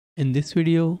In this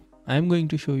video, I'm going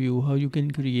to show you how you can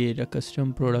create a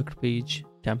custom product page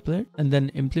template and then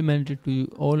implement it to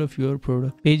all of your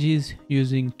product pages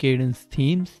using Kadence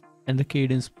themes and the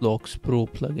Kadence Blocks Pro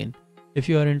plugin. If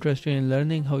you are interested in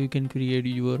learning how you can create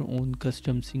your own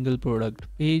custom single product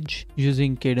page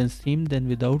using Kadence theme, then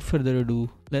without further ado,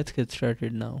 let's get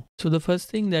started now. So the first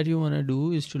thing that you want to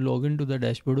do is to log into the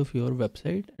dashboard of your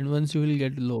website, and once you will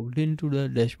get logged into the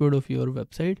dashboard of your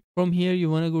website, from here you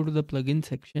want to go to the plugin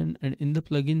section, and in the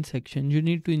plugin section you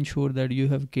need to ensure that you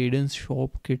have Kadence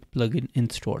Shop Kit plugin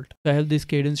installed. So I have this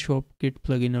Kadence Shop Kit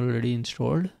plugin already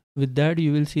installed. With that,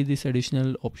 you will see this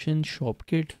additional option, Shop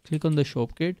Kit. Click on the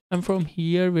Shop Kit, and from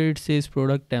here where it says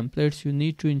product templates, you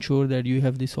need to ensure that you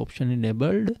have this option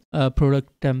enabled,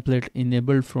 product template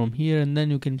enabled from here, and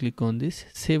then you can click on this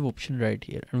save option right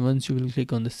here. And once you will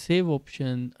click on the save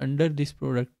option, under this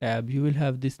product tab you will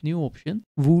have this new option,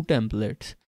 Woo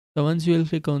templates. So once you will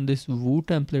click on this Woo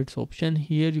templates option,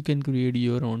 here you can create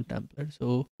your own template.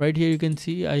 So right here you can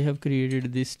see I have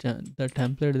created this the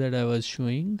template that I was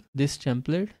showing, this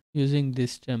template using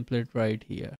this template right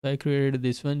here. So I created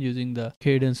this one using the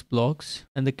Kadence Blocks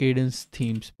and the Kadence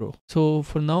Themes Pro. So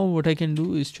for now what I can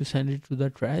do is to send it to the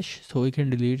trash, so we can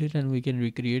delete it and we can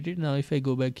recreate it. Now if I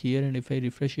go back here and if I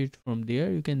refresh it from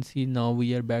there, you can see now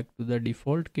we are back to the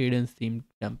default Kadence theme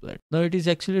template. Now it is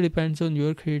actually depends on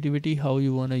your creativity how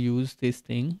you want to use this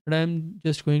thing, but I'm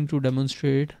just going to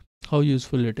demonstrate how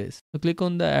useful it is. So click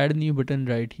on the add new button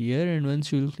right here, and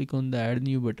once you will click on the add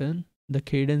new button, the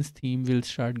Kadence theme will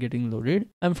start getting loaded,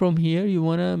 and from here you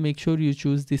want to make sure you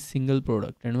choose this single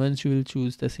product, and once you will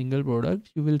choose the single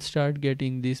product, you will start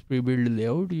getting this pre-built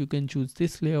layout. You can choose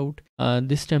this layout,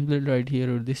 this template right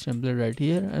here or this template right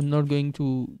here. I'm not going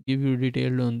to give you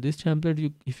detailed on this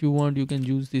template. If you want, you can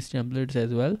use these templates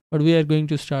as well, but we are going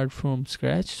to start from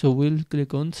scratch, so we'll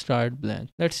click on start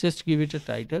blank. Let's just give it a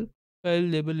title. I'll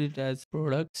label it as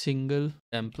product single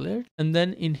template, and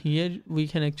then in here we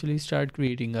can actually start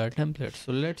creating our template.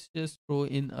 So let's just throw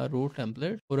in a row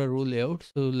template or a row layout.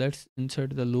 So let's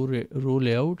insert the row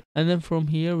layout, and then from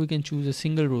here we can choose a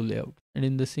single row layout, and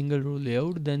in the single row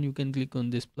layout then you can click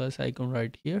on this plus icon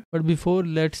right here. But before,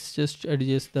 let's just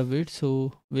adjust the width.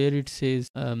 So where it says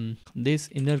this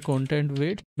inner content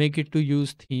width, make it to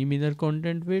use theme inner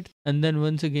content width, and then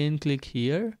once again click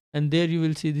here, and there you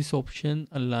will see this option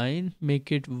align, make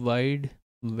it wide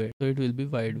width, so it will be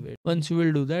wide width. Once you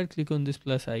will do that, click on this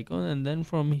plus icon, and then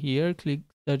from here click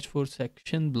search for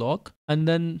section block, and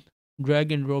then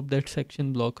drag and drop that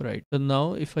section block right. So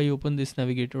now if I open this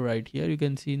navigator right here, you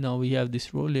can see now we have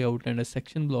this row layout and a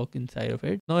section block inside of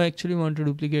it. Now I actually want to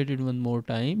duplicate it one more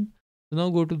time. So now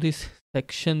go to this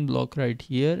section block right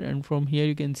here, and from here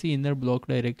you can see inner block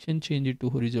direction, change it to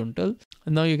horizontal,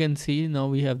 and now you can see now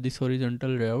we have this horizontal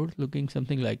layout looking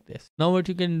something like this. Now what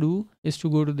you can do is to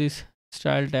go to this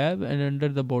style tab, and under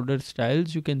the border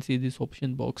styles you can see this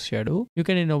option box shadow. You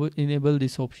can enable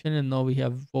this option, and now we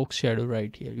have box shadow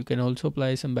right here. You can also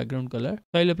apply some background color.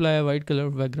 So I'll apply a white color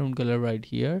background color right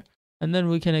here, and then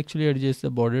we can actually adjust the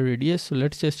border radius. So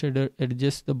let's just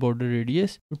adjust the border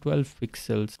radius to 12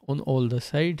 pixels on all the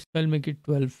sides. I'll make it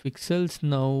 12 pixels.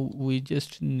 Now we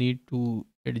just need to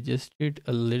adjust it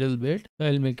a little bit. So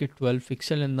I'll make it 12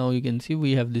 pixel, and now you can see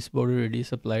we have this border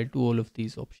radius applied to all of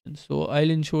these options. So I'll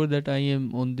ensure that I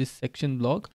am on this section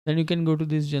block. Then you can go to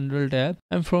this general tab,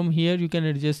 and from here you can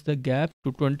adjust the gap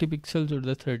to 20 pixels or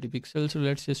the 30 pixels. So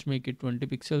let's just make it 20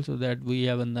 pixels so that we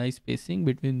have a nice spacing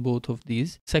between both of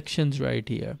these sections right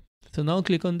here. So now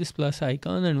click on this plus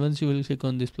icon, and once you will click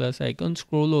on this plus icon,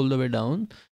 scroll all the way down,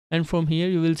 and from here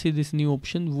you will see this new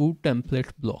option, Woo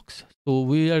template blocks. So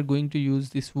we are going to use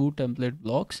this Woo template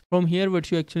blocks. From here what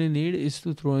you actually need is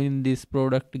to throw in this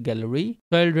product gallery.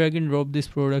 So I'll drag and drop this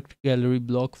product gallery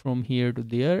block from here to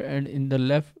there, and in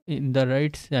the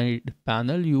right side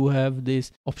panel you have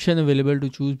this option available to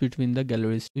choose between the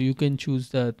galleries. So you can choose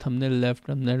the thumbnail left,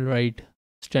 thumbnail right,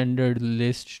 standard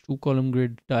list, 2-column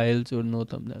grid, tiles, or no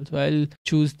thumbnail. So I'll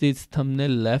choose this thumbnail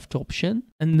left option,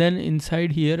 and then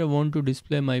inside here I want to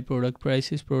display my product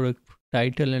prices, product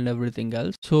title, and everything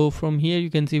else. So from here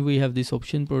you can see we have this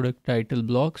option, product title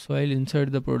block. So I'll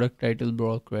insert the product title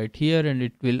block right here, and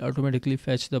it will automatically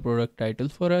fetch the product title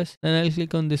for us. Then I'll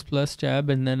click on this plus tab,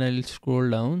 and then I'll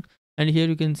scroll down, and here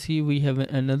you can see we have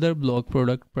another block,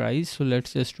 product price. So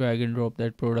let's just drag and drop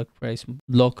that product price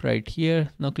block right here.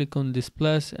 Now click on this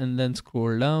plus and then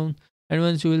scroll down, and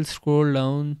once you will scroll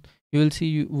down, you will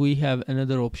see we have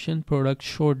another option, product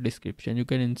short description. You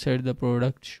can insert the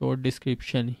product short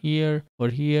description here or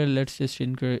here. Let's just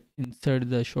insert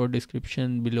the short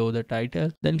description below the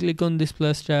title. Then click on this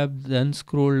plus tab, then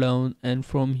scroll down, and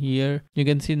from here you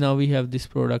can see now we have this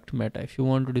product meta. If you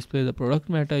want to display the product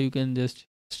meta, you can just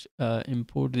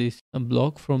import this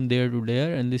block from there to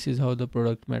there, and this is how the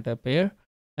product meta appear.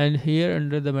 And here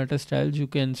under the meta styles, you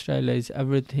can stylize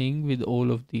everything with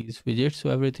all of these widgets. So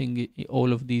everything,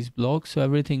 all of these blocks, so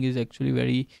everything is actually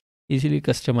very easily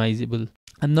customizable.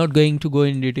 I'm not going to go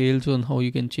in details on how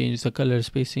you can change the color,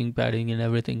 spacing, padding, and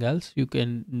everything else. You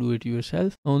can do it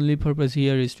yourself. Only purpose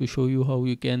here is to show you how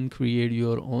you can create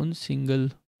your own single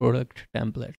product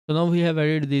template. So now we have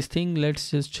added this thing.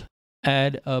 Let's just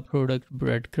add a product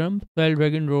breadcrumb. So I'll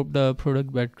drag and drop the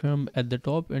product breadcrumb at the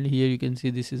top, and here you can see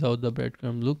this is how the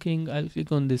breadcrumb looking. I'll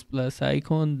click on this plus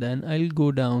icon, then I'll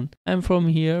go down, and from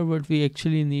here what we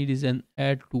actually need is an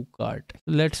add to cart.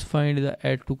 So let's find the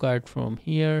add to cart from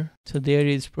here. So there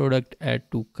is product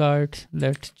add to cart.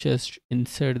 Let's just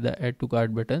insert the add to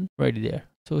cart button right there.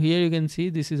 So here you can see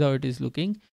this is how it is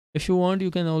looking. If you want,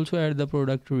 you can also add the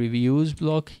product reviews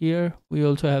block here. We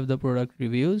also have the product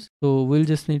reviews, so we'll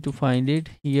just need to find it.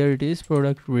 Here it is,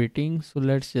 product rating. So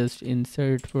let's just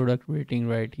insert product rating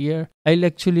right here. I'll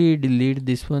actually delete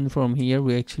this one from here.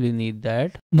 We actually need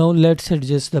that. Now let's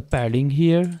adjust the padding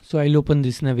here. So I'll open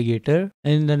this navigator,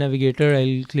 and in the navigator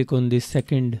I'll click on this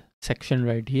second section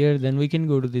right here. Then we can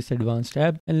go to this advanced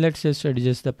tab, and let's just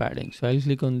adjust the padding. So I'll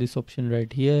click on this option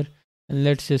right here, and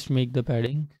let's just make the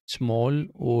padding small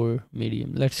or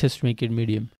medium. Let's just make it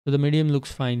medium. So the medium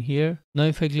looks fine here. Now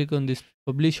if I click on this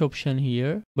publish option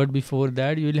here, but before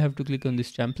that you will have to click on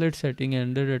this template setting, and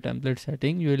under the template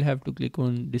setting you will have to click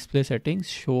on display settings,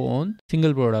 show on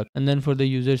single product, and then for the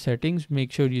user settings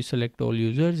make sure you select all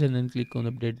users and then click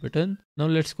on update button. Now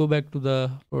let's go back to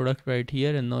the product right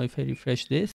here, and now if I refresh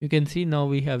this, you can see now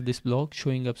we have this block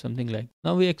showing up something like.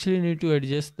 Now we actually need to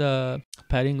adjust the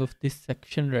padding of this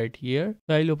section right here.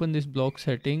 So I'll open this block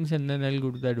settings, and then I'll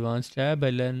go to the advanced tab,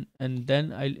 and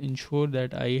then I'll ensure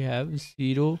that I have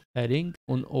 0 padding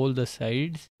on all the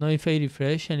sides. Now if I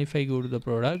refresh, and if I go to the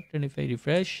product, and if I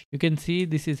refresh, you can see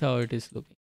this is how it is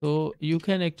looking. So you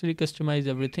can actually customize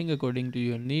everything according to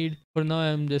your need. For now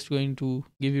I'm just going to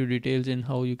give you details in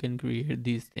how you can create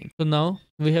these things. So now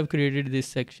we have created this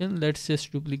section. Let's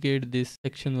just duplicate this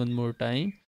section one more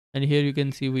time, and here you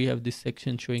can see we have this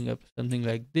section showing up something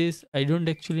like this. I don't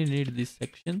actually need this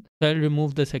section, so I'll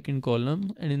remove the second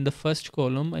column, and in the first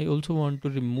column I also want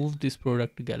to remove this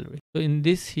product gallery. So in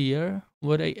this here,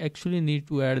 what I actually need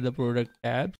to add the product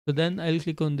tab. So then I'll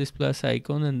click on this plus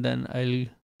icon, and then I'll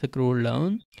scroll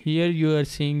down. Here you are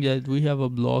seeing that we have a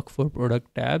block for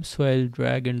product tabs, so I'll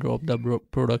drag and drop the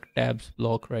product tabs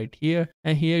block right here,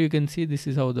 and here you can see this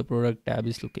is how the product tab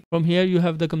is looking. From here you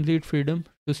have the complete freedom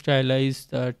to stylize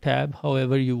the tab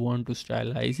however you want to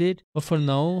stylize it, but for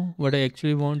now what I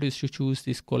actually want is to choose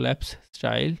this collapse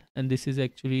style, and this is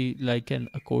actually like an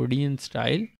accordion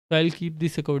style. So I'll keep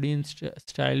this accordion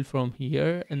style from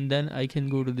here, and then I can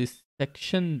go to this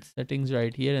section settings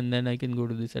right here, and then I can go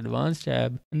to this advanced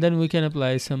tab, and then we can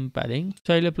apply some padding.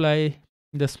 So I'll apply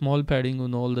the small padding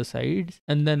on all the sides,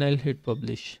 and then I'll hit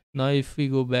publish. Now if we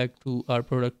go back to our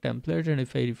product template, and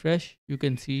if I refresh, you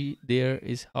can see there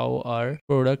is how our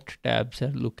product tabs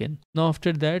are looking. Now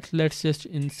after that, let's just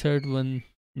insert one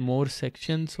more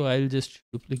section. So I'll just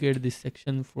duplicate this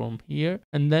section from here,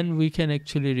 and then we can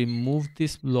actually remove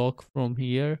this block from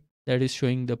here that is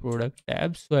showing the product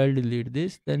tabs. So I'll delete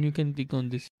this. Then you can click on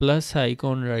this plus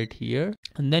icon right here,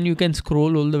 and then you can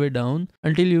scroll all the way down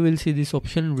until you will see this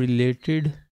option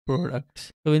related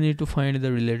products. So we need to find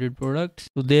the related products.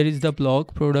 So there is the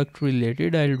block product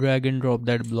related. I'll drag and drop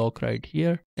that block right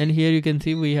here, and here you can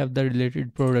see we have the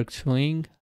related products showing.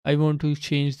 I want to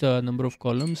change the number of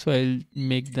columns, so I'll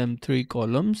make them 3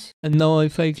 columns. And now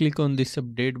if I click on this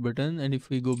update button, and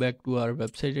if we go back to our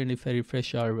website, and if I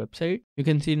refresh our website, you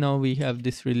can see now we have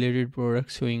this related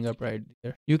product showing up right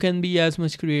there. You can be as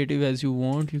much creative as you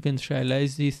want. You can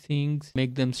stylize these things,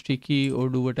 make them sticky, or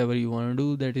do whatever you want to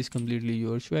do. That is completely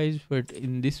your choice, but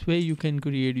in this way you can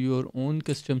create your own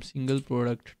custom single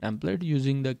product template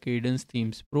using the Kadence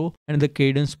Themes Pro and the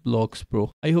Kadence Blocks Pro.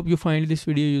 I hope you find this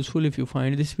video useful. If you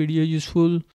find this video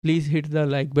useful, please hit the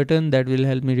like button. That will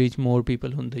help me reach more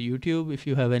people on the YouTube. If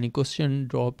you have any question,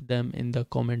 drop them in the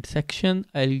comment section.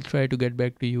 I'll try to get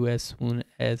back to you as soon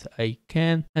as I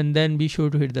can. And then be sure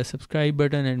to hit the subscribe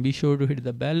button, and be sure to hit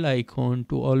the bell icon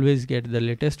to always get the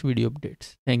latest video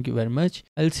updates. Thank you very much.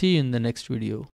 I'll see you in the next video.